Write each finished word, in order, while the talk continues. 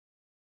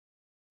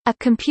A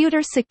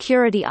computer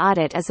security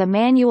audit is a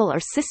manual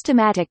or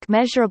systematic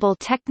measurable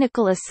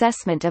technical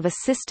assessment of a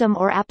system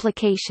or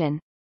application.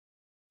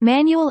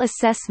 Manual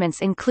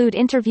assessments include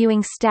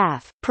interviewing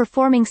staff,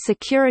 performing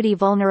security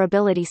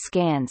vulnerability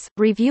scans,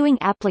 reviewing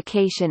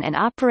application and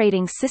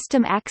operating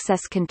system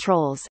access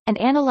controls, and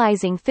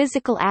analyzing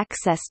physical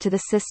access to the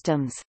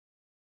systems.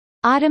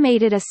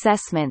 Automated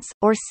assessments,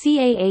 or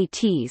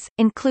CAATs,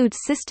 include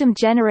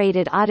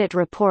system-generated audit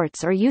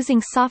reports or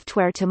using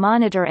software to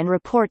monitor and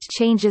report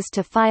changes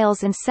to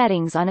files and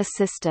settings on a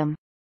system.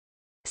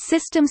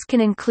 Systems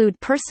can include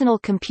personal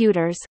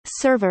computers,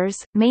 servers,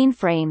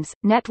 mainframes,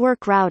 network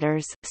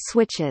routers,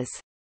 switches.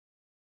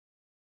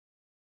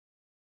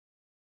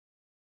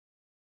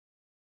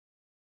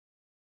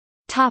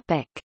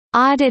 Topic: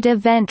 Audit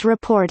event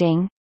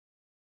reporting.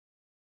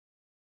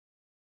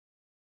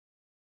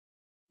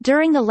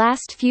 During the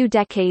last few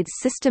decades,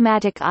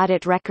 systematic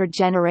audit record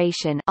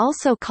generation,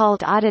 also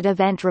called audit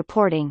event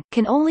reporting,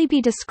 can only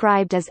be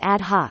described as ad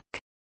hoc.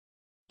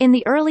 In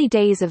the early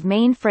days of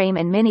mainframe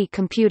and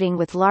mini-computing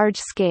with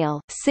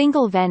large-scale,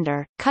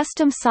 single-vendor,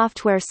 custom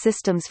software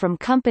systems from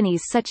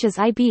companies such as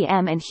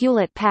IBM and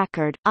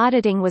Hewlett-Packard,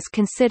 auditing was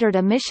considered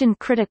a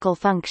mission-critical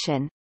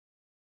function.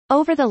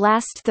 Over the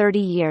last 30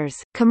 years,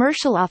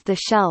 commercial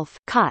off-the-shelf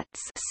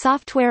 (COTS)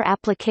 software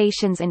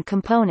applications and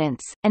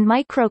components, and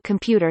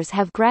microcomputers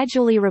have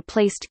gradually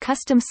replaced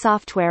custom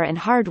software and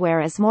hardware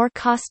as more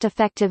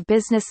cost-effective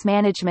business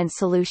management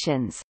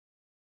solutions.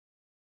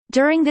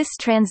 During this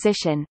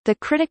transition, the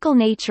critical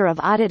nature of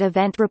audit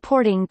event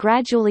reporting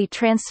gradually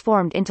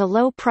transformed into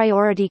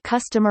low-priority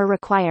customer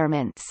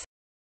requirements.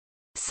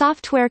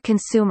 Software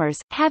consumers,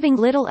 having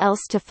little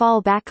else to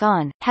fall back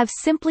on, have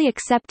simply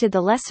accepted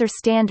the lesser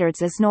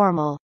standards as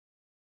normal.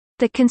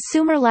 The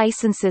consumer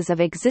licenses of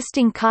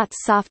existing COTS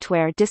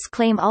software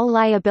disclaim all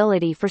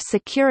liability for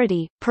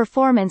security,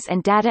 performance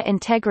and data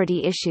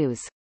integrity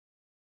issues.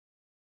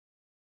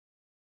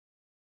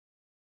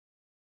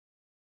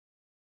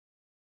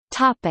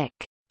 Topic: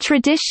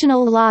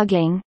 Traditional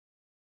logging.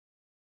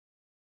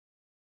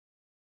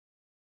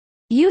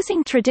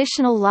 Using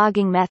traditional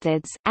logging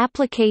methods,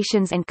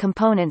 applications and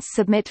components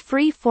submit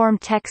free-form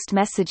text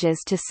messages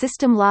to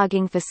system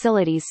logging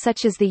facilities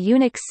such as the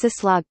Unix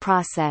syslog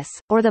process,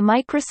 or the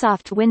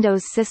Microsoft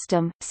Windows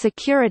system,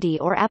 security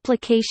or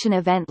application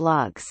event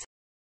logs.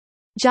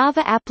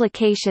 Java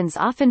applications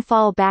often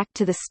fall back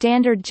to the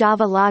standard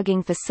Java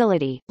logging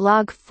facility,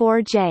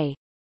 log4j.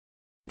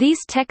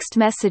 These text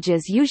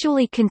messages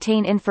usually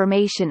contain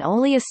information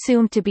only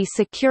assumed to be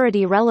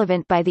security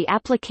relevant by the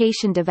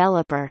application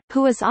developer,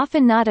 who is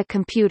often not a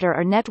computer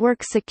or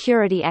network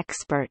security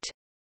expert.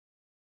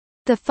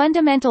 The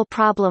fundamental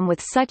problem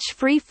with such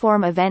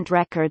free-form event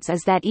records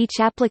is that each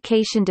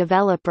application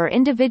developer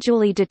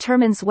individually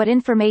determines what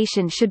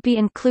information should be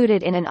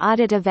included in an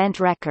audit event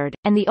record,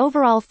 and the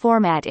overall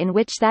format in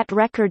which that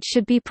record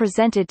should be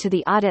presented to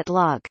the audit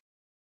log.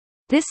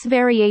 This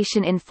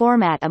variation in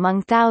format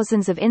among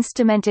thousands of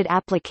instrumented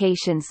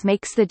applications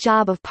makes the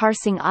job of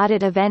parsing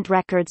audit event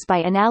records by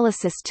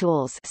analysis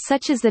tools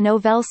such as the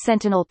Novell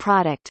Sentinel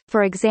product,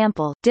 for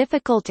example,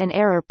 difficult and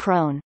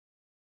error-prone.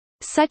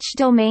 Such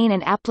domain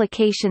and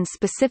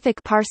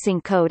application-specific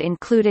parsing code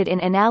included in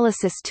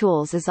analysis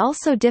tools is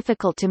also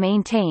difficult to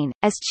maintain,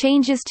 as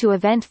changes to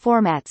event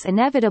formats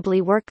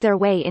inevitably work their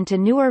way into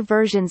newer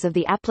versions of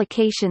the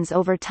applications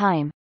over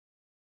time.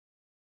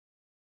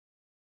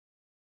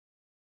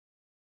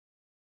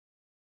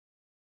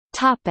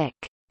 Topic: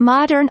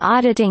 Modern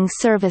auditing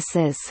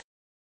services.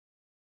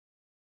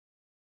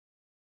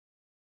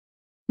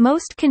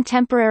 Most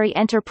contemporary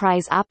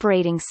enterprise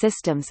operating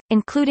systems,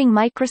 including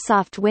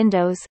Microsoft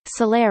Windows,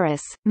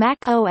 Solaris, Mac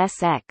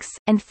OS X,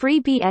 and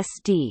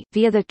FreeBSD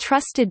via the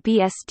Trusted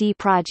BSD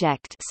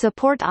project,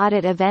 support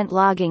audit event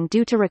logging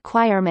due to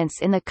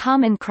requirements in the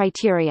Common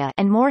Criteria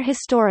and more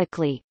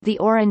historically, the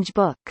Orange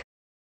Book.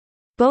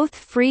 Both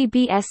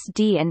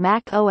FreeBSD and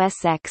Mac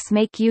OS X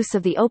make use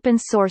of the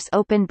open-source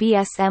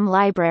OpenBSM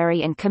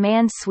library and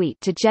command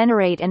suite to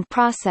generate and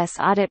process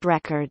audit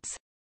records.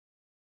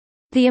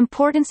 The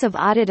importance of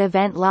audit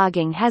event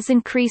logging has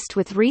increased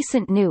with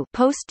recent new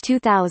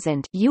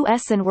post-2000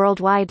 U.S. and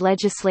worldwide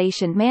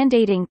legislation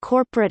mandating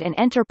corporate and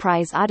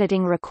enterprise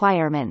auditing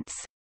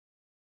requirements.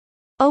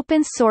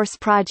 Open-source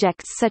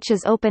projects such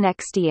as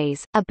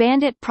OpenXDAs, a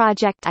Bandit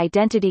project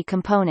identity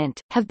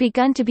component, have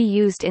begun to be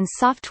used in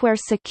software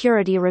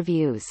security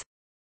reviews.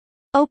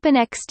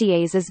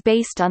 OpenXDAs is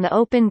based on the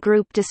Open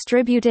Group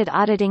Distributed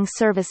Auditing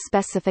Service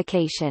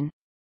specification.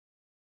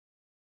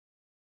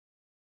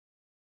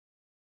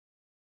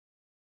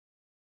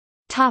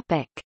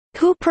 Topic: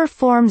 Who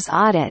performs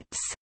audits?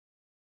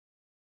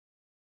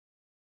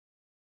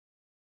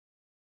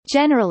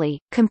 Generally,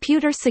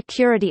 computer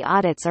security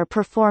audits are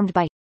performed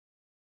by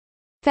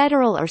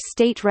federal or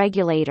state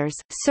regulators,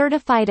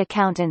 certified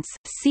accountants,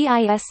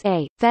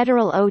 CISA,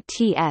 federal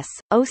OTS,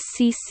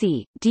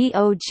 OCC,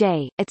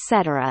 DOJ,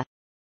 etc.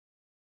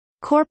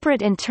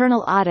 Corporate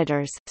internal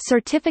auditors,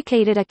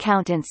 certificated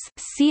accountants,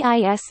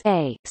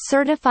 CISA,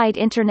 certified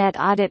Internet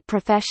Audit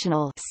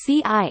Professional,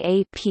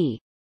 CIAP.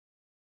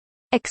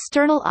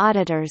 External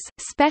auditors,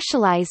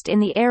 specialized in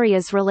the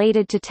areas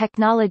related to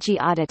technology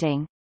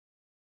auditing.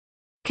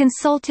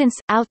 Consultants,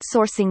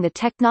 outsourcing the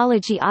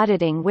technology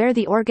auditing where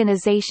the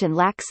organization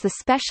lacks the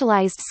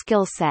specialized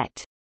skill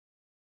set.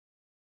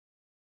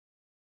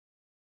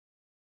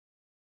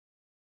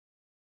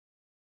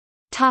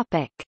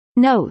 Topic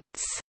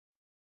Notes.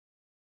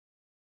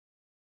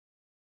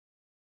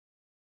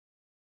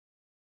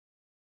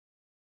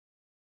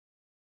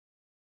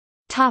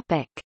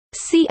 Topic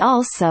See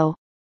also: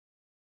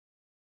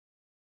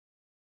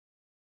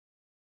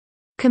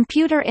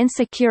 Computer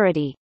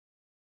insecurity,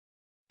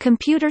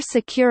 Computer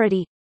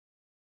security,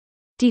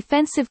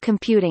 Defensive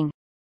computing,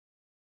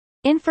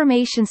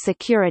 Information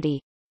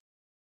security,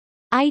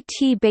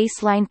 IT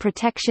baseline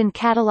protection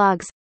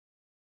catalogs,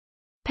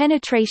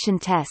 Penetration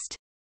test,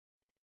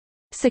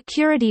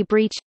 Security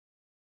breach,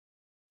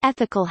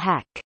 Ethical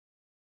hack.